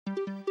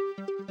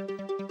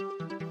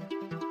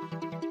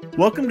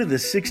Welcome to the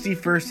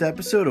 61st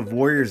episode of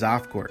Warriors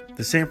Off Court,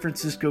 the San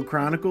Francisco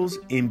Chronicles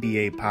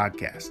NBA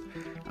podcast.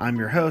 I'm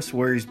your host,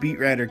 Warriors beat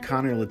writer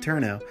Connor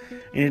Letourneau,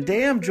 and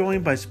today I'm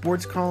joined by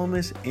sports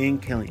columnist Ann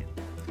Killian.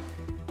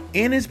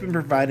 Ann has been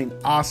providing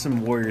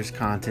awesome Warriors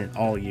content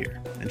all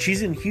year, and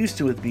she's in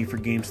Houston with me for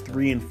games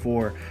 3 and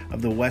 4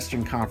 of the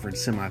Western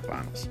Conference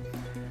semifinals.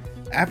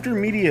 After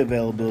media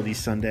availability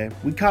Sunday,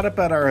 we caught up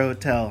at our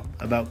hotel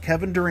about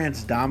Kevin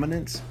Durant's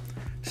dominance,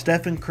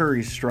 Stephen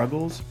Curry's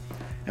struggles,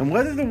 and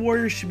whether the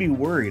Warriors should be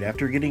worried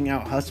after getting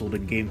out-hustled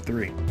in Game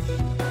 3.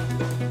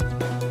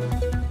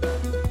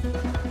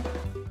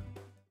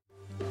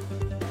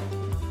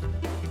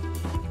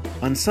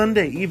 On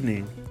Sunday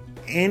evening,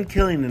 Ann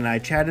Killian and I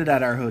chatted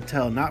at our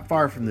hotel not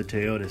far from the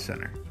Toyota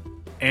Center.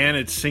 And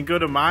it's Cinco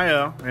de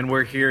Mayo, and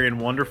we're here in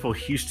wonderful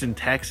Houston,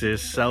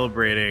 Texas,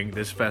 celebrating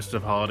this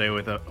festive holiday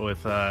with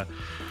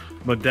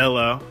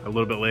Modelo. A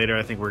little bit later,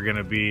 I think we're going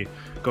to be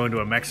going to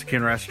a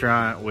Mexican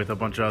restaurant with a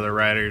bunch of other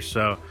writers.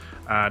 So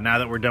now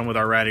that we're done with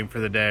our writing for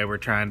the day, we're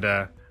trying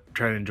to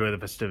enjoy the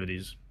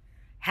festivities.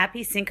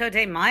 Happy Cinco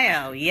de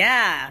Mayo.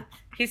 Yeah.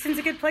 Houston's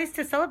a good place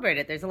to celebrate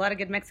it. There's a lot of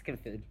good Mexican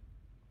food.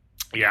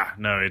 Yeah,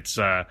 no, it's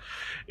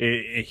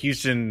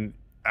Houston.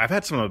 I've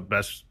had some of the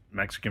best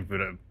Mexican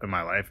food in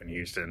my life in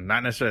Houston.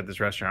 Not necessarily at this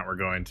restaurant we're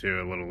going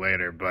to a little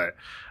later, but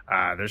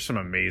there's some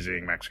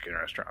amazing Mexican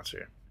restaurants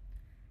here.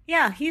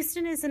 Yeah,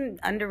 Houston is an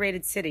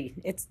underrated city.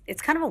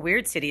 It's kind of a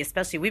weird city,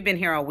 especially we've been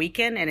here all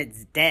weekend and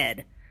it's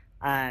dead.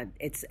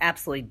 It's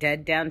absolutely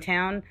dead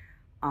downtown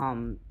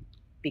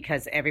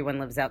because everyone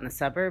lives out in the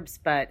suburbs.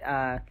 But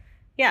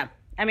yeah,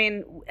 I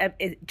mean,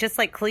 just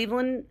like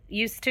Cleveland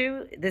used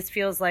to, this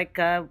feels like,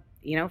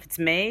 if it's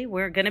May,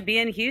 we're going to be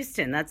in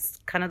Houston. That's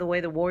kind of the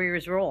way the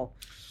Warriors roll.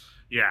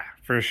 Yeah,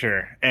 for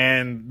sure.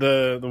 And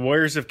the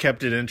Warriors have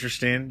kept it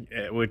interesting,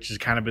 which has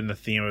kind of been the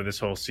theme of this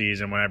whole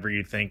season. Whenever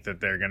you think that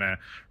they're going to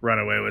run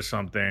away with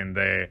something,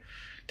 they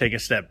take a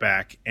step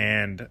back.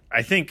 And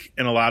I think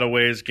in a lot of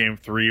ways, Game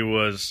 3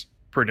 was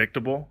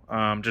predictable,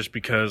 just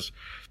because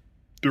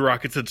the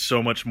Rockets had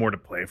so much more to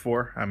play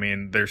for. I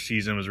mean, their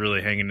season was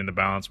really hanging in the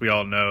balance. We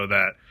all know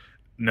that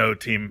no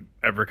team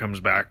ever comes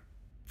back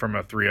from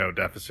a 3-0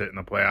 deficit in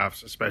the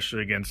playoffs,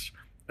 especially against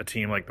a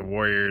team like the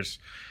Warriors.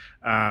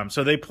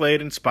 So they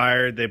played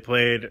inspired. They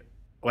played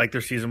like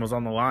their season was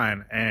on the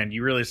line. And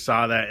you really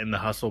saw that in the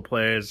hustle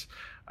plays,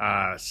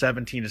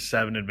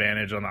 17-7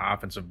 advantage on the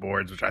offensive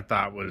boards, which I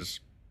thought was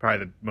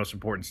probably the most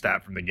important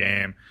stat from the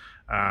game.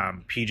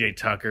 PJ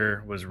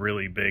Tucker was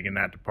really big in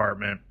that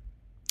department,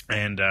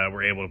 and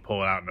were able to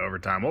pull it out in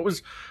overtime. What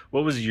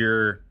was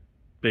your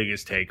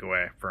biggest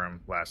takeaway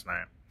from last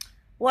night?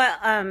 Well,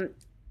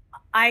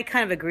 I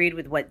kind of agreed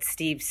with what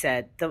Steve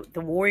said.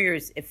 The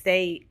Warriors, if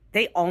they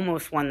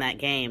almost won that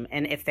game,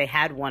 and if they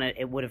had won it,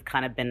 it would have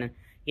kind of been,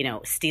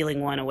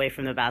 stealing one away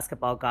from the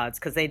basketball gods,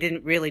 because they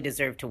didn't really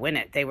deserve to win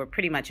it. They were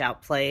pretty much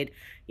outplayed.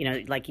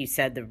 Like you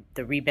said,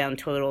 the rebound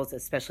totals,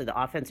 especially the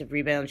offensive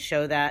rebounds,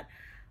 show that.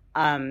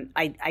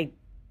 I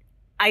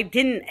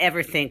didn't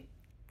ever think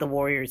the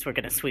Warriors were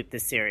going to sweep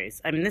this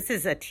series. I mean, this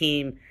is a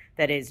team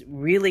that is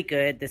really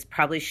good. This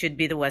probably should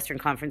be the Western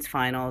Conference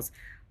Finals.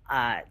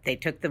 They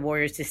took the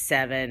Warriors to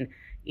 7.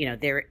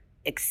 They're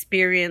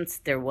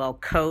experienced. They're well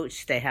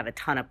coached. They have a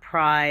ton of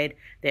pride.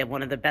 They have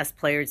one of the best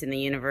players in the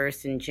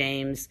universe in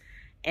James.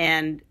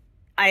 And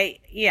I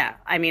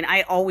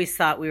always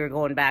thought we were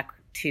going back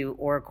to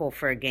Oracle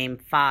for a Game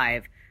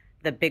 5.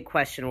 The big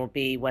question will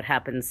be what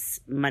happens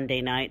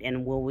Monday night,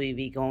 and will we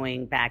be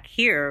going back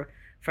here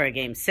for a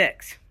Game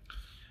 6?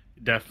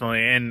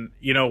 Definitely. And,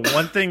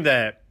 one thing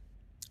that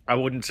I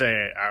wouldn't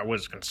say I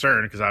was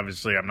concerned, because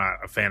obviously I'm not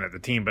a fan of the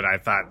team, but I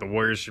thought the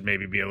Warriors should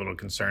maybe be a little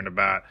concerned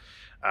about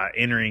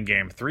entering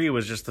Game 3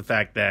 was just the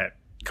fact that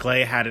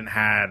Klay hadn't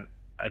had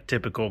a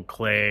typical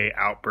Klay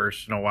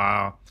outburst in a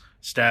while.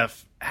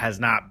 Steph has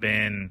not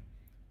been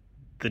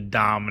the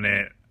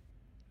dominant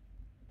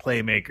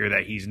playmaker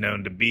that he's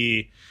known to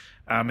be.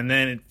 And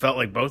then it felt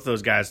like both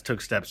those guys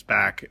took steps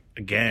back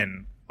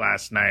again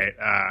last night.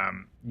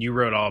 You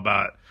wrote all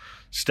about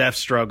Steph's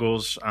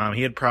struggles.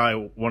 He had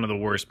probably one of the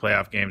worst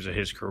playoff games of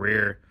his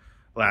career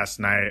last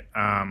night.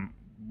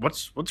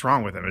 What's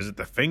wrong with him? Is it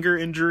the finger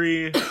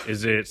injury?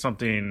 Is it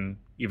something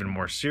even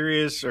more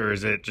serious, or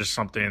is it just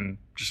something?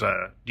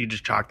 Do you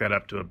just chalk that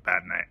up to a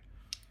bad night?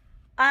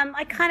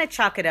 I kind of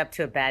chalk it up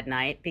to a bad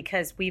night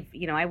because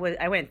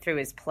I went through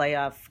his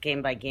playoff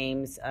game by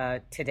games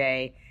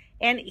today,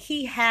 and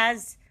he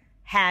has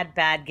had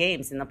bad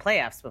games in the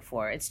playoffs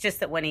before. It's just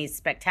that when he's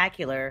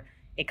spectacular,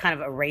 it kind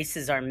of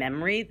erases our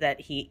memory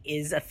that he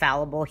is a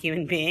fallible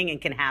human being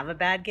and can have a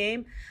bad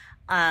game.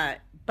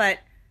 But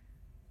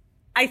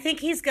I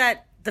think he's got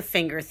the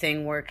finger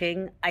thing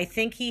working. I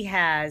think he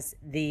has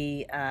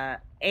the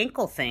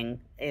ankle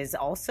thing is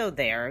also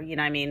there.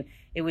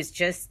 It was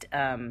just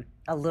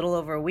a little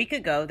over a week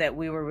ago that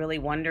we were really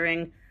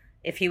wondering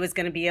if he was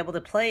going to be able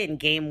to play in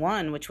Game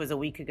 1, which was a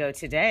week ago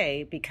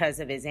today, because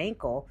of his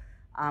ankle,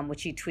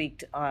 which he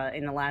tweaked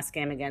in the last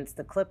game against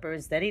the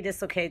Clippers. Then he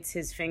dislocates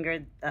his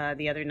finger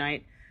the other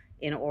night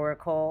in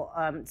Oracle.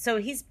 So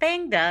he's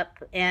banged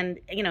up, and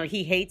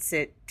he hates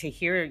it to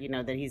hear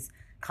that he's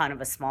kind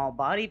of a small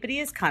body, but he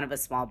is kind of a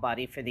small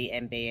body for the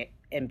NBA,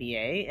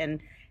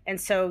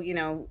 and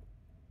so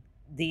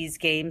these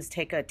games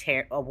take a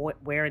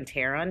wear and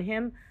tear on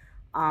him,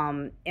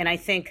 and I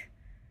think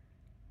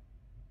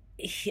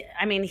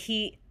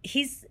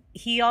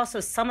he also,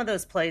 some of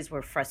those plays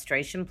were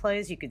frustration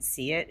plays. You could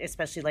see it,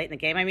 especially late in the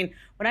game. I mean,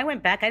 when I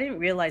went back, I didn't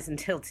realize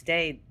until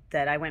today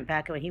that I went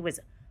back when he was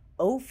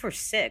 0 for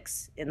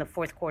 6 in the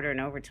fourth quarter in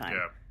overtime.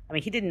 Yeah. I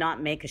mean, he did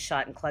not make a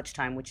shot in clutch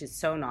time, which is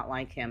so not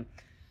like him.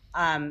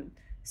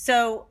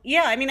 So,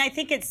 yeah, I mean, I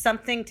think it's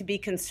something to be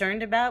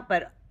concerned about.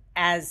 But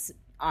as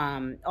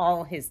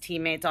all his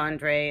teammates,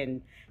 Andre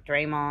and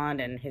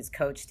Draymond, and his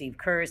coach, Steve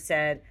Kerr,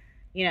 said,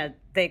 they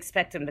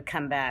expect him to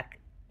come back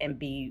and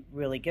be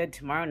really good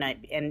tomorrow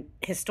night. And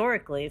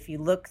historically, if you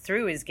look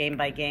through his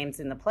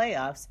game-by-games in the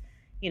playoffs,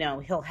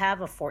 he'll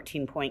have a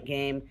 14-point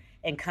game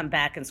and come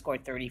back and score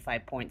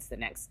 35 points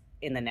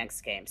in the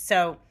next game.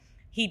 So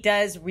he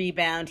does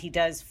rebound. He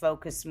does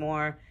focus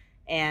more.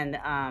 And,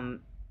 I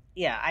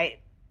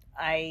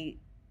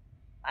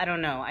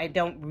don't know. I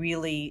don't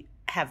really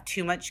have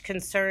too much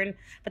concern.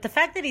 But the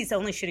fact that he's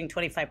only shooting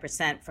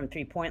 25% from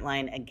three-point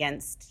line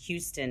against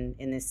Houston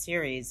in this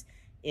series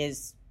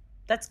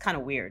that's kind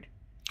of weird.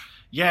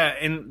 Yeah,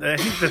 and I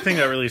think the thing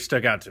that really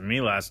stuck out to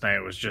me last night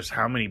was just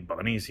how many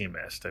bunnies he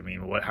missed. I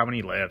mean, how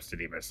many layups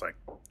did he miss? Like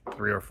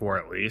 3 or 4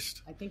 at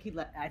least? I think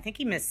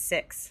he missed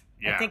 6.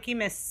 Yeah. I think he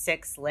missed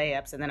 6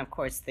 layups, and then, of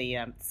course, the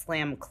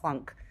slam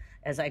clunk,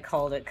 as I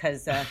called it,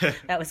 because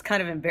that was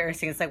kind of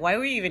embarrassing. It's like, why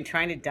were you even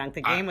trying to dunk?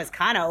 The game was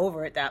kind of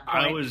over at that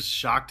point. I was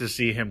shocked to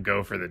see him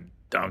go for the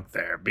dunk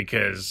there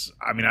because,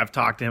 I mean, I've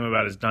talked to him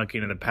about his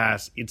dunking in the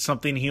past. It's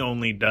something he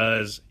only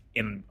does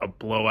in a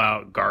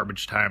blowout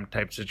garbage time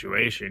type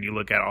situation. You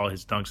look at all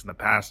his dunks in the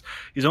past,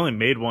 he's only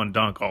made 1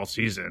 dunk all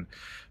season.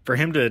 For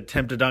him to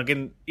attempt a dunk,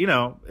 and I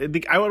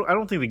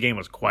don't think the game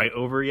was quite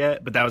over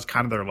yet, but that was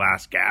kind of their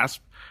last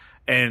gasp.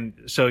 And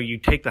so you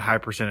take the high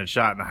percentage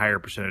shot, and the higher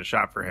percentage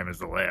shot for him is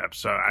the layup.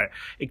 So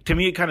to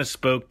me, it kind of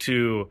spoke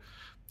to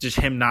just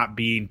him not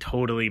being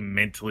totally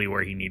mentally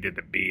where he needed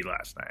to be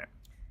last night.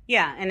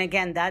 Yeah, and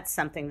again, that's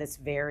something that's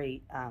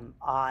very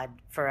odd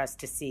for us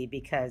to see,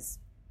 because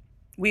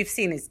we've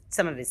seen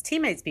some of his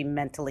teammates be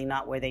mentally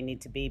not where they need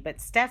to be, but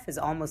Steph is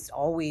almost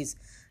always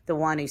the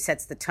one who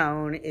sets the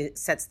tone,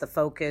 sets the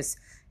focus,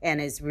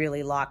 and is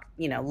really locked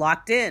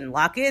in.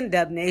 Lock in,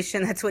 Dub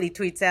Nation. That's what he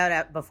tweets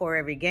out before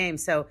every game.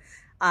 So,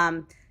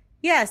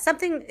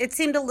 it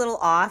seemed a little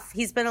off.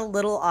 He's been a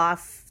little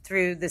off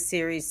through the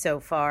series so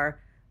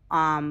far.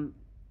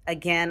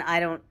 Again,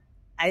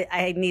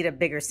 I need a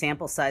bigger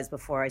sample size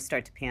before I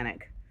start to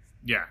panic.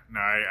 Yeah, no,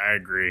 I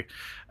agree.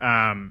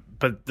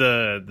 But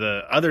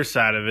the other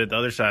side of it, the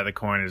other side of the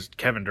coin, is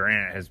Kevin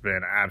Durant has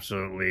been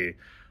absolutely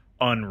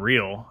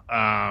unreal.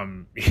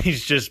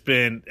 He's just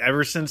been,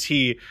 ever since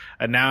he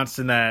announced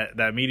in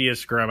that media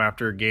scrum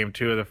after game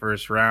 2 of the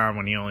first round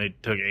when he only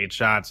took 8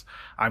 shots,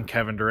 I'm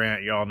Kevin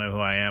Durant. You all know who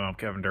I am. I'm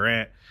Kevin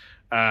Durant.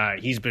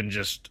 He's been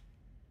just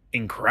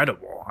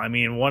incredible. I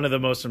mean, one of the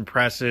most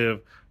impressive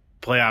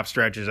playoff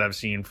stretches I've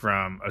seen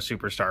from a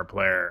superstar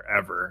player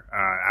ever,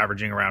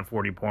 averaging around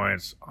 40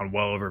 points on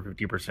well over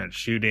 50%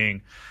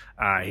 shooting.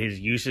 His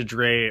usage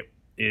rate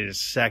is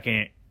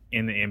second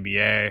in the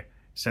NBA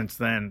since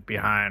then,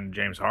 behind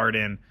James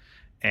Harden.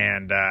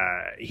 And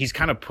he's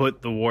kind of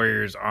put the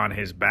Warriors on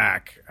his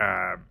back.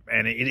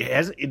 And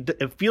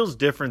it feels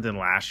different than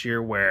last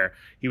year, where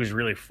he was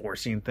really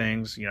forcing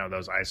things,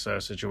 those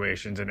ISO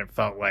situations, and it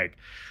felt like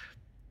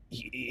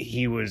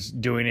he was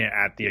doing it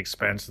at the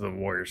expense of the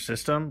Warriors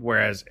system,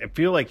 whereas I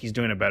feel like he's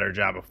doing a better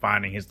job of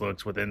finding his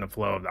looks within the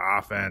flow of the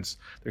offense.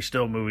 They're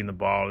still moving the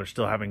ball. They're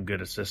still having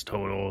good assist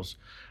totals.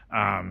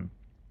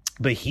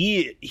 But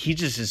he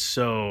just is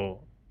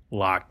so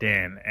locked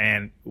in.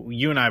 And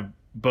you and I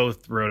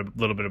both wrote a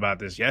little bit about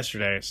this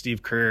yesterday.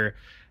 Steve Kerr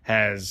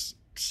has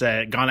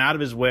gone out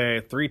of his way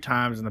 3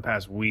 times in the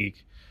past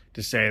week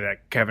to say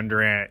that Kevin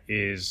Durant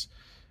is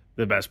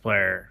the best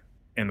player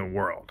in the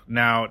world.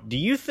 Now, do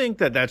you think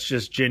that that's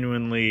just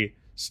genuinely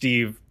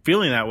Steve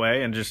feeling that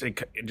way and just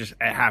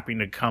happening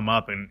to come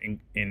up in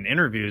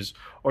interviews,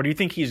 or do you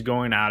think he's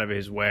going out of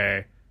his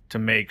way to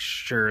make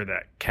sure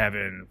that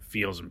Kevin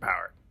feels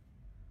empowered?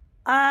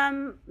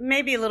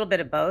 Maybe a little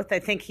bit of both. I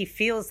think he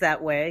feels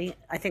that way.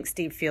 I think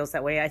Steve feels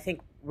that way. I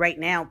think right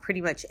now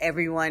pretty much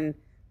everyone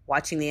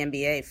watching the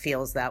NBA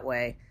feels that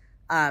way.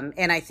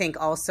 And I think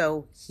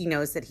also he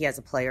knows that he has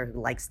a player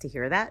who likes to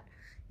hear that.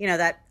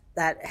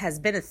 That has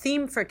been a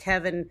theme for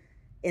Kevin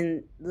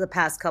in the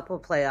past couple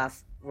of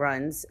playoff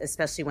runs,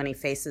 especially when he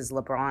faces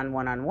LeBron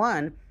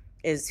one-on-one,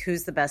 is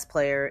who's the best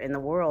player in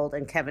the world,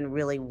 and Kevin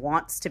really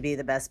wants to be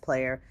the best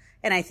player.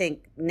 And I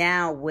think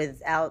now,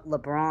 without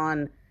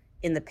LeBron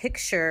in the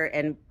picture,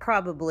 and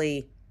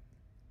probably,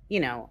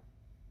 I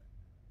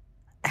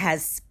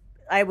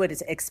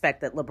would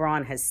expect that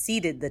LeBron has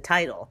ceded the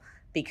title,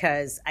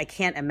 because I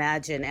can't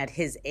imagine at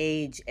his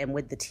age and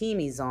with the team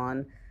he's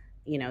on,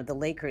 the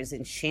Lakers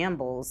in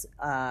shambles,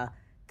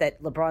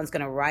 that LeBron's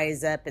going to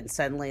rise up and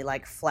suddenly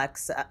like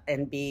flex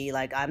and be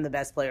like, I'm the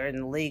best player in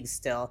the league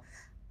still.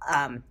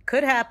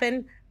 Could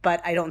happen,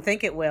 but I don't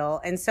think it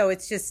will. And so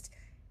it's just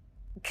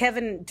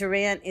Kevin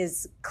Durant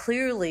is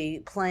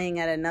clearly playing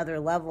at another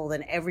level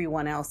than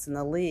everyone else in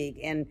the league.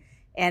 And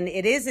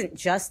it isn't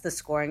just the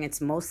scoring, it's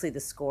mostly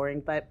the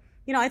scoring. But,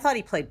 you know, I thought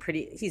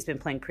he's been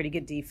playing pretty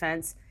good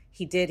defense.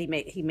 He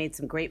made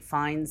some great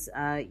finds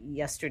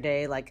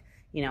yesterday, like,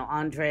 you know,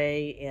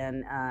 Andre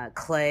and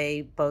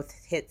Clay both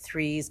hit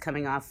threes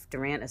coming off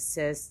Durant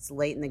assists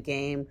late in the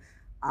game.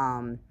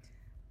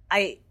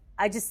 I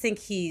just think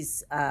he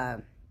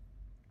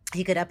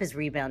could up his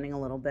rebounding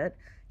a little bit.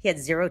 He had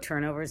 0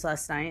 turnovers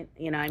last night.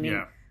 You know, I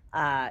mean,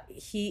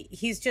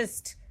 he's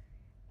just,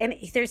 and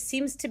there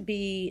seems to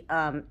be,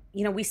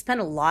 you know, we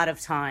spend a lot of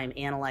time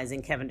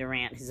analyzing Kevin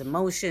Durant, his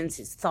emotions,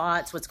 his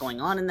thoughts, what's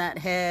going on in that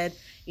head,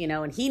 you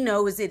know, and he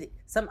knows it.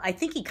 I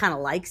think he kind of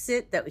likes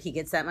it that he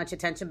gets that much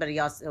attention, but he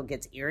also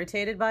gets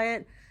irritated by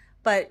it.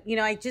 But, you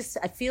know, I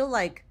feel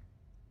like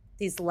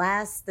this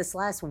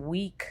last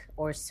week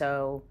or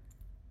so,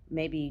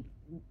 maybe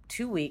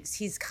 2 weeks,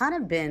 he's kind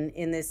of been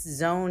in this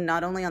zone,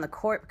 not only on the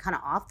court, but kind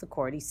of off the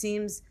court. He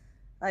seems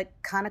like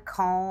kind of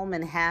calm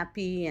and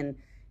happy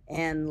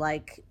and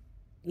like,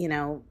 you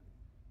know,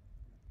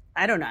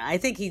 I don't know. I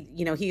think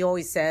he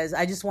always says,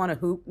 I just want to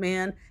hoop,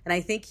 man. And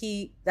I think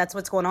that's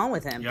what's going on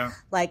with him. Yeah.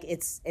 Like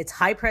it's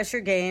high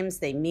pressure games.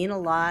 They mean a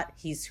lot.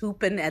 He's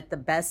hooping at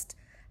the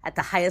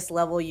highest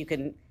level you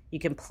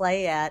can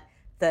play at.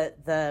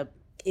 The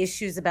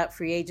issues about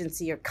free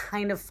agency are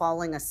kind of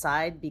falling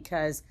aside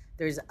because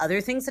there's other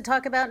things to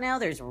talk about now.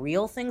 There's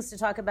real things to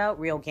talk about,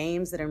 real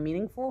games that are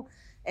meaningful.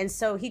 And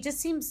so he just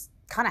seems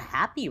kind of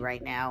happy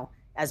right now,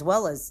 as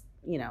well as,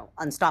 you know,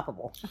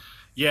 unstoppable.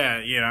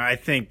 Yeah, you know, I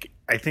think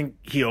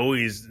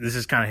this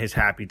is kind of his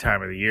happy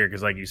time of the year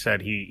because, like you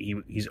said,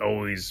 he's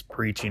always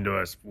preaching to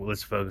us, well,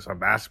 let's focus on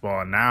basketball.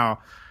 And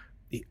now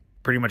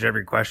pretty much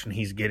every question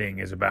he's getting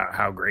is about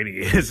how great he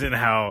is and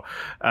how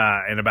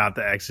and about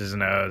the X's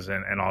and O's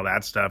and all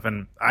that stuff.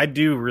 And I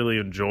do really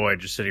enjoy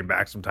just sitting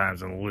back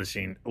sometimes and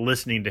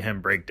listening to him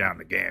break down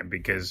the game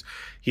because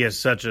he has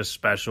such a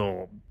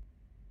special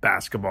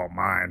basketball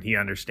mind. He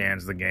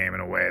understands the game in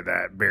a way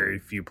that very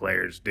few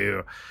players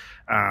do.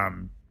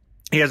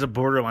 He has a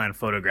borderline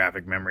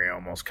photographic memory,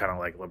 almost kind of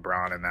like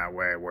LeBron in that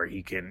way, where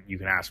you can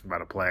ask him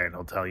about a play and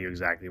he'll tell you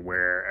exactly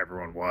where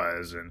everyone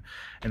was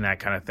and that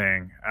kind of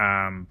thing.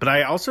 But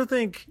I also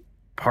think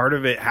part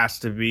of it has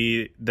to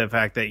be the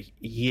fact that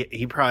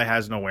he probably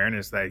has an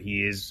awareness that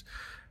he is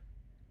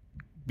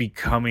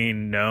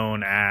becoming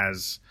known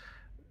as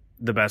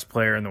the best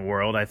player in the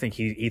world. I think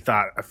he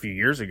thought a few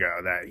years ago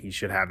that he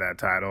should have that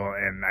title,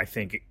 and I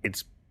think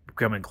it's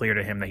becoming clear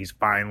to him that he's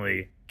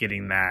finally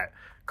getting that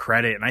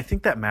credit, and I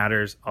think that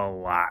matters a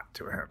lot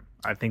to him.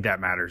 I think that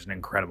matters an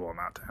incredible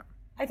amount to him.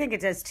 I think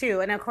it does too.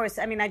 And of course,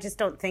 I mean, I just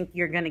don't think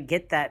you're going to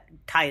get that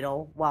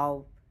title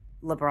while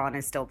LeBron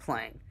is still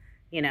playing,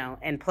 you know,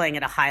 and playing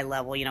at a high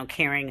level, you know,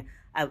 carrying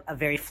a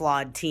very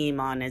flawed team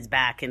on his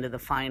back into the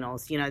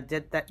finals. You know,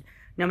 that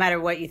no matter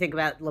what you think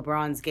about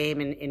LeBron's game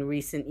in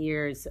recent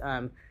years,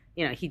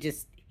 you know,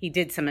 he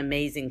did some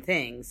amazing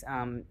things.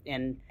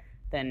 And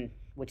then,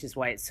 which is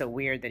why it's so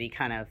weird that he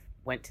kind of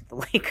went to the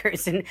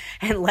Lakers and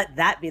let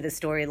that be the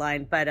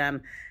storyline.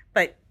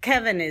 But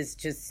Kevin is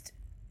just,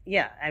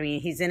 yeah, I mean,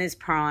 he's in his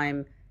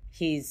prime.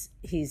 He is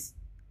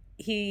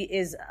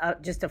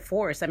just a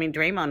force. I mean,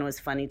 Draymond was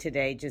funny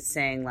today, just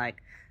saying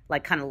like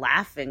kind of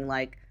laughing,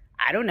 like,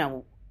 I don't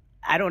know.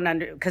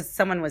 Because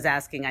someone was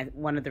asking,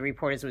 one of the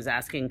reporters was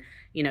asking,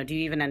 you know, do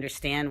you even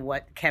understand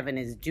what Kevin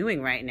is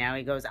doing right now?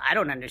 He goes, I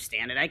don't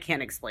understand it. I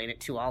can't explain it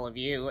to all of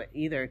you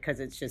either, because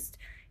it's just,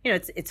 you know,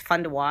 it's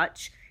fun to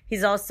watch.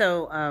 He's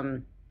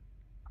also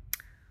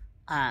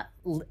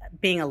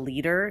being a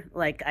leader.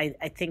 Like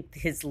I think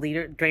his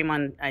leader,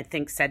 Draymond, I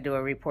think said to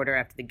a reporter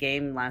after the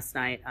game last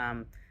night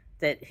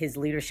that his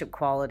leadership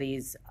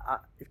qualities,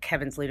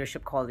 Kevin's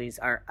leadership qualities,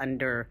 are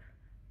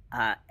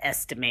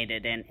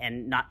estimated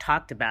and not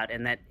talked about,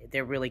 and that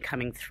they're really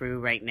coming through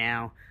right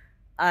now.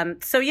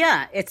 So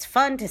yeah, it's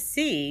fun to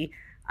see.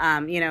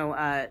 You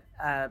know,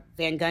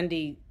 Van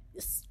Gundy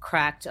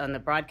cracked on the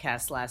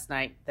broadcast last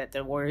night that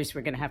the Warriors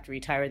were going to have to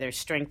retire their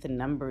strength in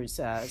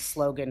numbers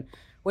slogan,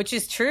 which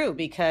is true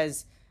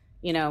because,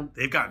 you know,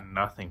 they've got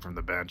nothing from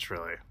the bench,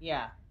 really.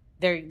 Yeah,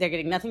 they're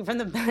getting nothing from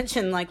the bench,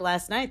 and like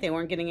last night, they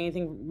weren't getting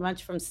anything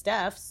much from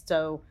Steph.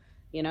 So,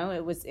 you know,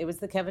 it was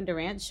the Kevin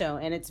Durant show,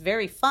 and it's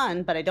very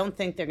fun. But I don't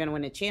think they're going to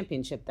win a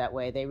championship that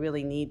way. They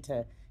really need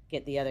to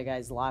get the other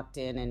guys locked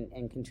in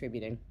and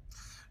contributing.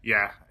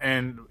 Yeah,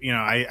 and you know,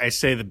 I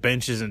say the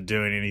bench isn't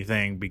doing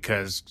anything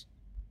because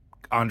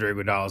Andre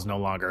Iguodala is no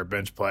longer a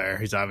bench player.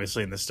 He's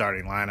obviously in the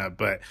starting lineup,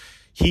 but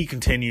he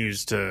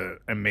continues to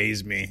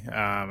amaze me.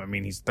 I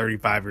mean, he's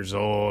 35 years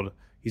old.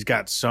 He's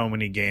got so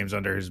many games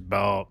under his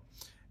belt,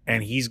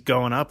 and he's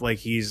going up like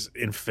he's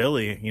in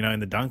Philly, you know,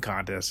 in the dunk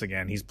contest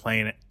again. He's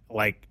playing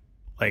like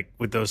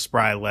with those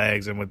spry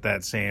legs and with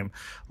that same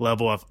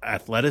level of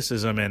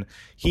athleticism, and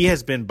he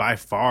has been by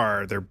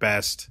far their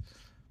best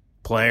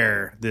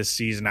player this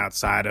season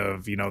outside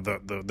of,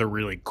 the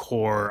really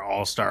core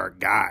all-star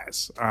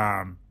guys.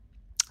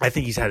 I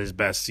think he's had his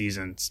best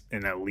season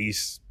in at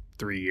least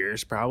 3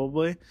 years,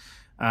 probably.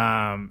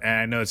 And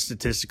I know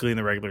statistically in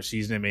the regular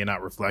season, it may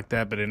not reflect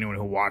that, but anyone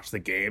who watched the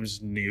games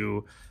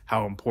knew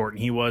how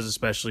important he was,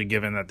 especially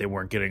given that they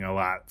weren't getting a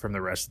lot from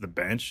the rest of the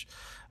bench.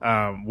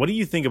 What do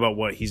you think about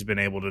what he's been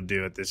able to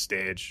do at this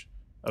stage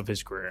of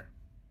his career?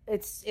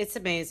 It's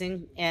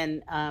amazing.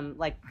 And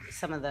like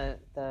some of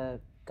the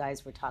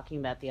guys were talking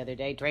about the other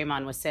day,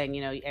 Draymond was saying,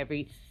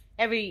 every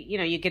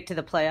you get to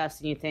the playoffs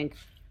and you think,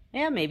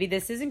 yeah, maybe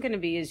this isn't going to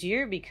be his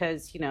year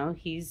because,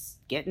 he's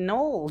getting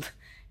old.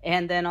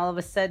 And then all of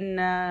a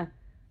sudden,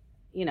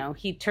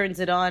 he turns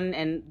it on.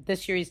 And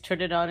this year he's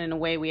turned it on in a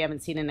way we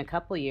haven't seen in a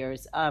couple of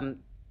years.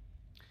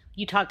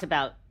 You talked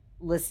about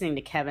listening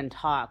to Kevin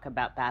talk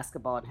about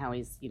basketball and how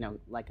he's,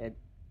 like a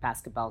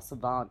basketball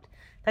savant.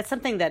 That's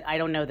something that I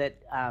don't know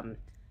that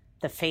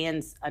the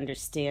fans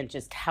understand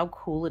just how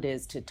cool it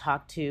is to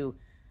talk to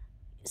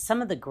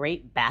some of the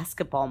great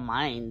basketball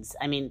minds.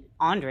 I mean,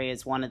 Andre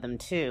is one of them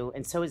too,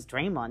 and so is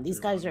Draymond.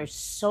 These guys are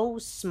so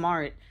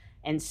smart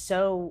and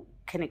so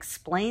can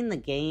explain the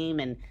game,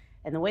 and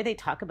the way they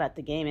talk about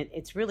the game,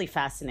 it's really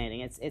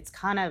fascinating. It's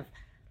kind of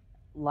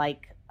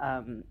like,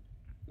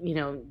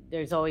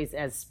 there's always,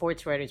 as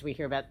sports writers, we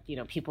hear about,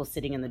 people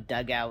sitting in the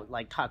dugout,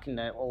 like talking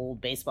to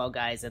old baseball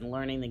guys and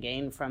learning the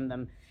game from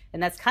them.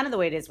 And that's kind of the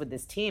way it is with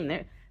this team.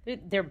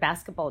 They're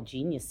basketball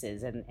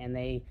geniuses, and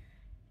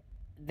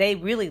they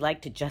really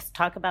like to just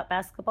talk about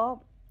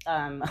basketball.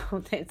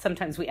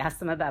 Sometimes we ask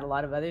them about a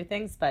lot of other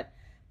things, but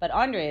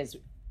Andre is,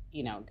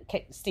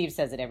 Steve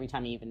says it every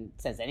time he even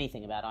says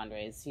anything about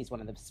Andre. He's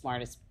one of the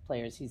smartest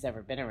players he's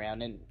ever been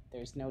around, and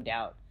there's no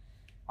doubt.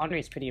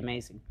 Andre's pretty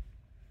amazing.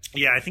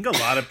 Yeah, I think a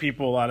lot of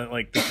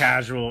the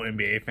casual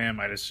NBA fan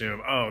might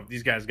assume, oh,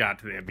 these guys got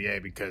to the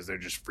NBA because they're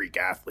just freak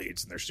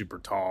athletes and they're super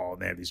tall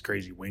and they have these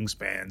crazy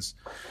wingspans.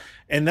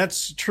 And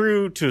that's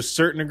true to a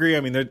certain degree.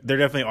 I mean, there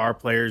definitely are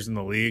players in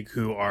the league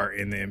who are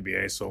in the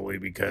NBA solely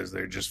because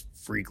they're just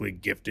freakily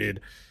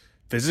gifted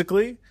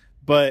physically.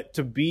 But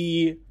to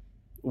be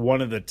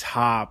one of the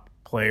top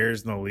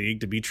players in the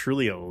league, to be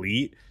truly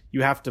elite,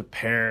 you have to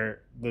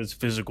pair those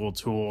physical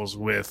tools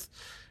with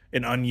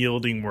an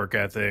unyielding work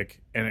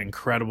ethic, an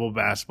incredible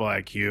basketball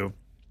IQ.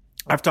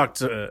 I talked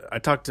to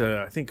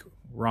I think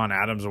Ron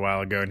Adams a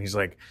while ago, and he's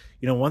like,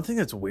 one thing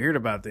that's weird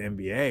about the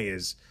NBA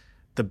is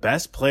the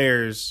best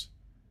players.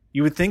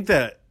 You would think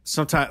that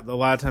a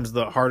lot of times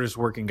the hardest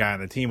working guy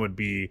on the team would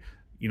be,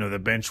 the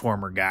bench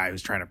warmer guy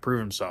who's trying to prove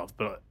himself.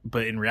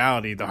 But in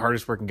reality, the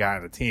hardest working guy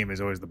on the team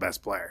is always the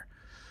best player,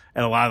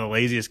 and a lot of the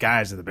laziest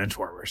guys are the bench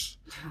warmers.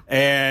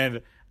 And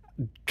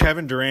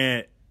Kevin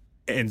Durant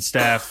and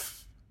Steph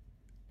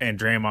and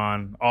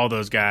Draymond, all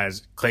those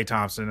guys, Klay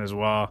Thompson as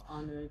well,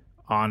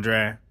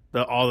 Andre,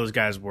 all those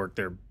guys work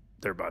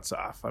their butts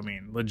off. I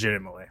mean,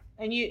 legitimately.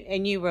 And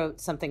you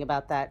wrote something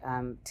about that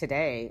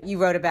today.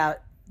 You wrote about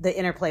the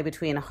interplay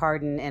between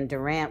Harden and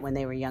Durant when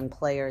they were young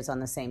players on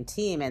the same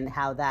team, and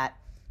how that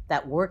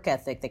work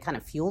ethic, they kind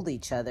of fueled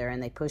each other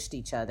and they pushed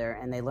each other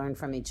and they learned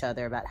from each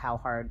other about how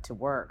hard to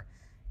work.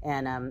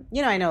 And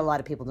I know a lot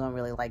of people don't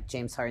really like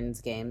James Harden's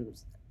game,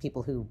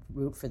 people who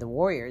root for the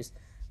Warriors,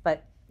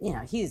 but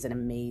he's an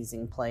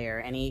amazing player,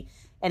 and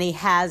he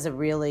has a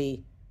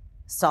really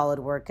solid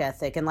work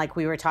ethic. And like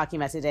we were talking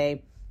about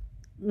today,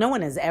 no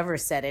one has ever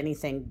said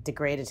anything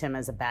degraded him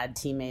as a bad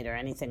teammate or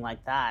anything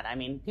like that. I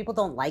mean, people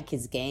don't like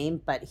his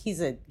game, but he's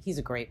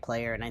a great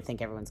player, and I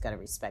think everyone's got to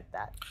respect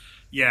that.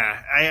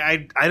 Yeah,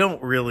 I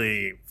don't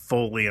really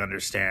fully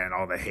understand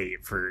all the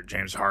hate for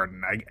James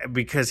Harden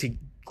because he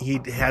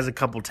has a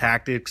couple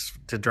tactics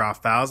to draw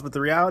fouls, but the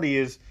reality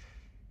is,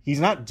 he's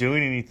not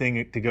doing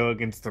anything to go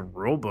against the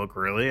rule book,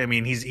 really. I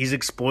mean, he's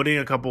exploiting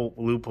a couple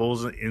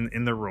loopholes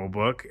in the rule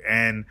book,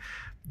 and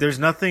there's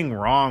nothing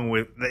wrong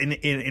with.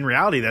 In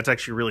reality, that's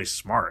actually really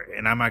smart,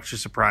 and I'm actually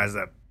surprised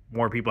that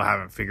more people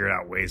haven't figured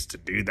out ways to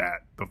do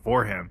that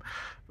before him.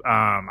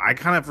 I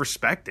kind of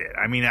respect it.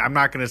 I mean, I'm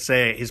not going to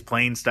say his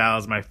playing style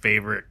is my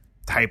favorite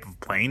type of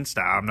playing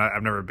style.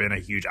 I've never been a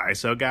huge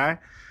ISO guy,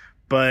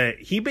 but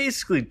he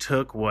basically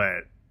took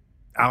what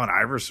Allen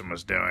Iverson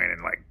was doing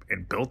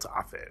and built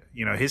off it.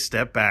 His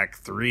step back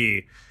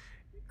three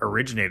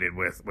originated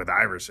with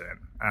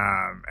Iverson.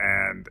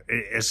 And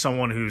as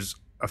someone who's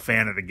a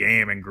fan of the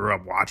game and grew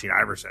up watching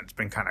Iverson, it's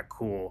been kind of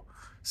cool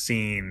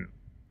seeing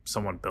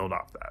someone build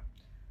off that.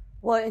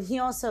 Well, he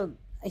also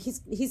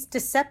he's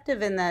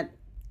deceptive in that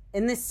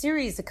in this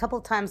series a couple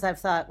of times I've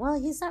thought, well,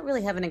 he's not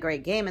really having a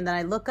great game, and then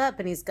I look up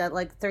and he's got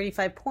like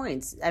 35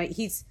 points. I mean,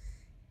 he's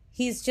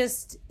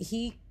just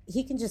he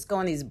can just go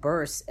on these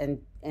bursts and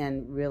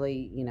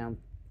really,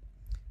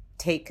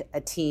 take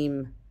a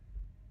team.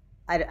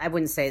 I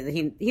wouldn't say that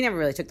he never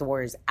really took the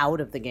Warriors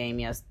out of the game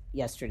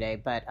yesterday,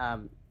 but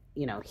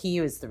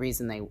he was the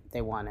reason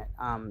they won it.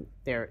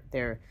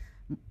 Their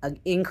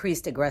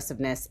increased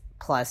aggressiveness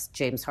plus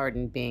James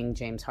Harden being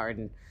James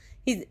Harden.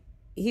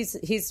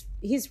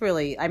 he's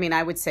really, I mean,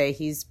 I would say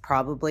he's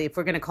probably, if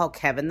we're going to call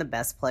Kevin the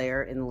best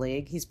player in the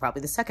league, he's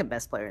probably the second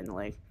best player in the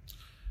league.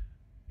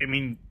 I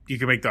mean, you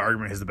can make the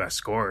argument he's the best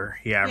scorer.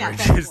 He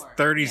averages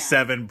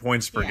 37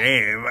 points per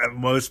game,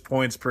 most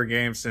points per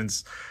game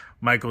since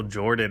Michael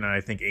Jordan, and I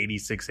think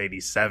 86,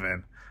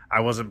 87.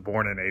 I wasn't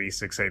born in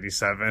 86,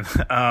 87.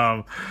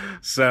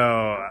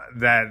 So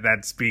that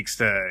speaks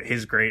to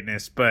his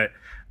greatness. But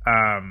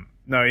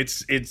no,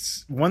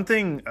 it's one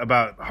thing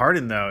about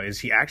Harden, though,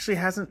 is he actually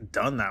hasn't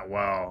done that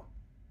well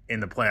in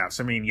the playoffs.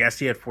 I mean, yes,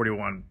 he had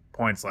 41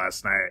 points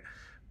last night,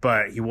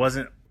 but he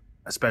wasn't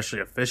especially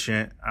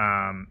efficient.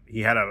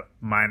 He had a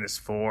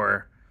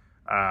 -4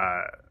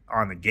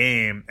 on the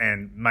game,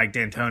 and Mike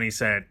D'Antoni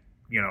said,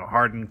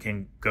 Harden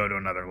can go to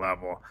another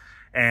level.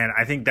 And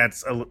I think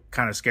that's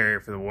kind of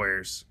scary for the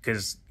Warriors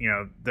because,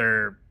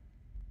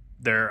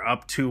 they're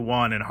up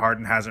 2-1 and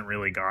Harden hasn't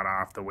really gone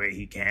off the way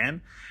he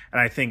can. And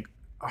I think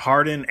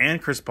Harden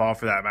and Chris Paul,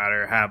 for that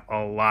matter, have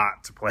a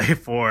lot to play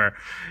for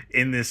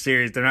in this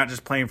series. They're not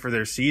just playing for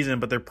their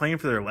season, but they're playing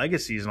for their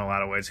legacies in a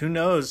lot of ways. Who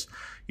knows,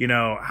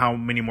 how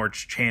many more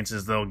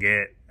chances they'll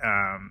get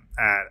at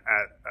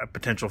a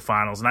potential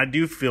finals. And I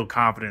do feel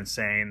confident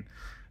saying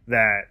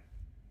that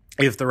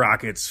if the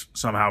Rockets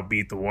somehow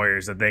beat the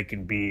Warriors, that they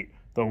can beat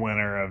the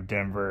winner of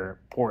Denver,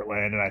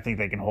 Portland, and I think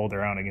they can hold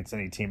their own against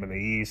any team in the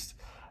East.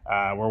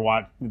 We're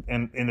watching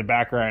in the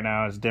back right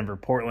now is Denver,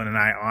 Portland, and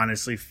I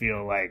honestly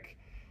feel like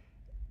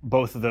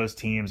both of those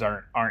teams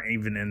aren't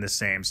even in the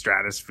same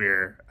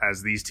stratosphere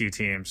as these two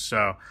teams.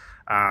 So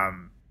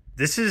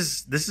this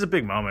is a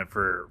big moment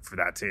for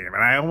that team,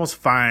 and I almost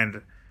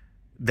find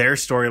their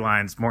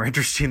storylines more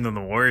interesting than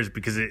the Warriors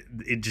because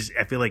it just,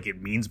 I feel like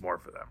it means more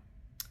for them.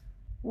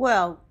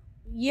 Well,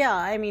 yeah,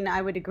 I mean,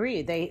 I would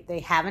agree.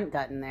 They haven't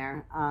gotten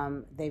there.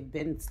 They've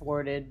been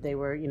thwarted. They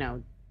were,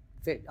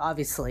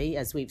 obviously,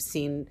 as we've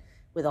seen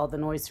with all the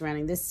noise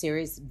surrounding this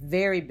series,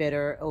 very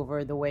bitter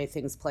over the way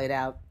things played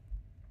out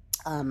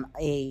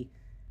a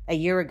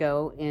year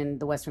ago in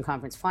the Western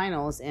Conference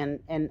Finals,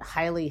 and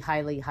highly,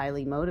 highly,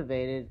 highly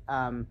motivated.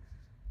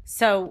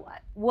 So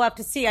we'll have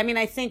to see. I mean,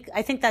 I think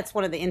that's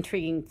one of the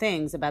intriguing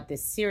things about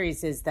this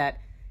series is that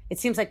it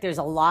seems like there's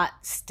a lot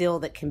still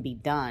that can be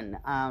done.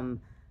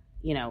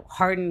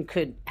 Harden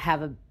could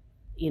have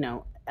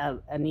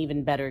an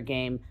even better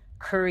game.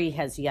 Curry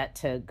has yet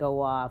to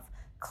go off.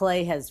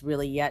 Clay has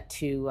really yet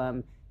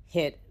to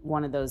hit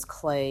one of those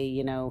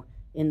Clay,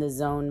 in the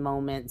zone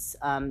moments.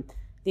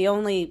 The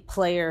only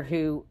player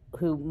who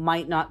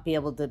might not be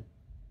able to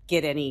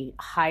get any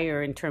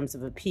higher in terms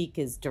of a peak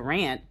is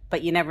Durant,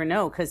 but you never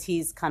know because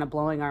he's kind of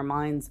blowing our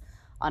minds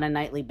on a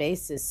nightly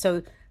basis.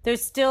 So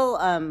there's still,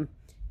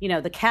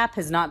 the cap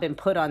has not been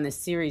put on this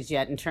series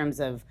yet in terms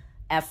of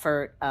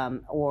effort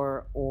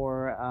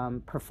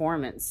or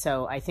performance.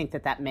 So I think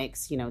that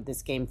makes,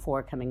 this Game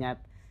 4 coming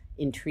up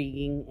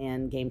intriguing,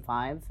 and Game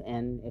 5,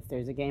 and if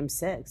there's a Game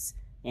 6.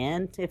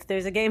 And if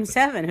there's a Game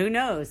 7, who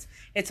knows?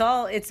 It's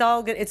all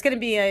good. It's going to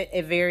be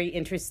a very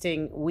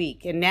interesting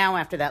week. And now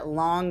after that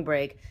long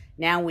break,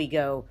 now we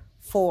go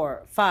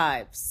 4,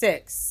 5,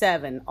 6,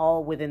 7,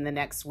 all within the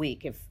next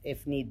week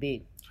if need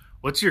be.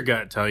 What's your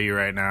gut tell you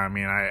right now? I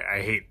mean,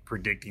 I hate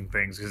predicting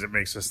things because it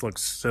makes us look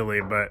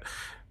silly, but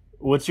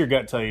what's your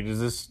gut tell you?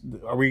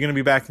 Are we going to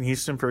be back in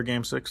Houston for a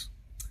Game 6?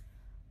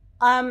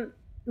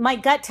 My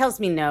gut tells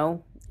me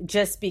no.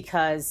 Just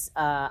because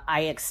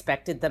I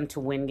expected them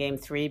to win Game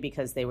 3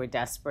 because they were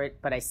desperate,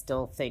 but I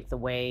still think the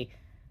way,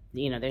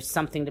 there's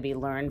something to be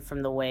learned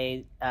from the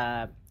way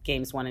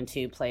Games 1 and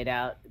 2 played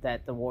out,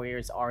 that the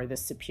Warriors are the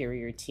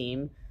superior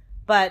team.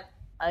 But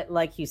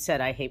like you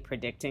said, I hate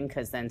predicting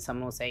because then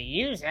someone will say,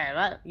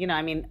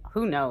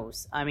 who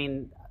knows?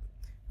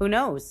 Who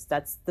knows?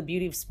 That's the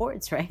beauty of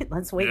sports, right?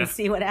 Let's wait and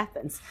see what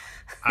happens.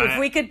 If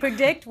we could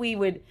predict,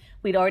 we'd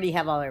already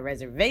have all our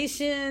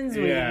reservations.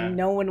 Yeah. We'd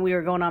know when we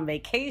were going on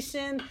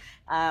vacation.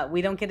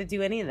 We don't get to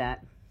do any of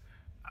that.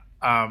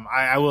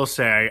 I will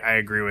say I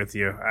agree with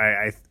you.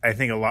 I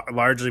think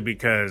largely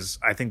because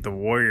I think the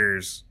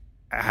Warriors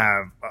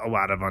have a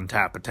lot of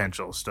untapped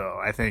potential still.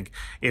 I think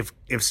if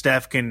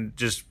Steph can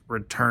just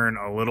return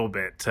a little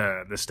bit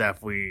to the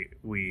Steph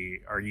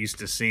we are used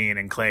to seeing,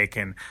 and Clay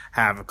can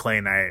have a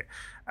Clay night,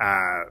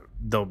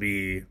 they'll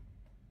be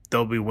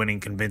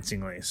winning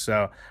convincingly.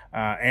 So,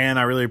 Ann,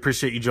 I really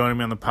appreciate you joining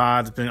me on the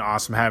pod. It's been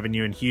awesome having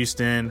you in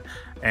Houston.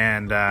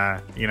 And,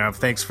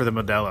 thanks for the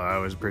Modelo. I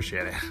always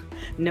appreciate it.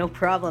 No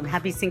problem.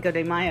 Happy Cinco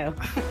de Mayo.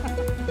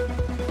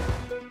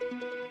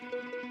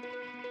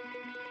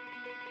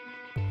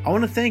 I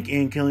want to thank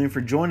Ann Killian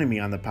for joining me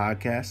on the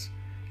podcast.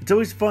 It's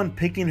always fun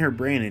picking her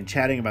brain and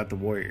chatting about the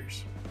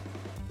Warriors.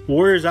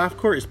 Warriors Off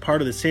Court is part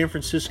of the San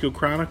Francisco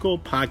Chronicle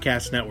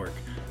podcast network.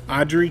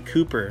 Audrey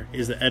Cooper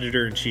is the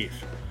editor-in-chief.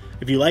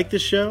 If you like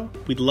this show,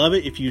 we'd love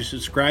it if you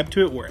subscribe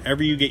to it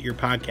wherever you get your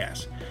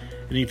podcasts.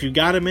 And if you've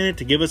got a minute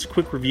to give us a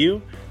quick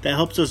review, that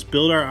helps us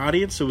build our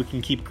audience so we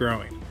can keep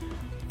growing.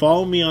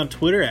 Follow me on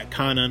Twitter at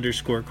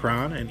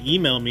 @con_cron and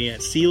email me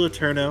at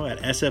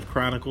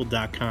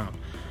cletourneau@sfchronicle.com.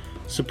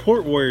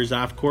 Support Warriors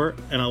Off Court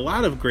and a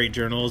lot of great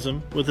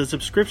journalism with a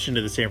subscription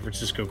to the San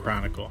Francisco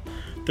Chronicle.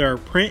 There are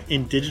print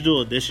and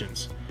digital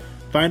editions.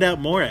 Find out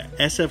more at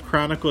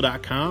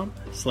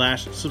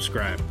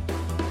sfchronicle.com/subscribe.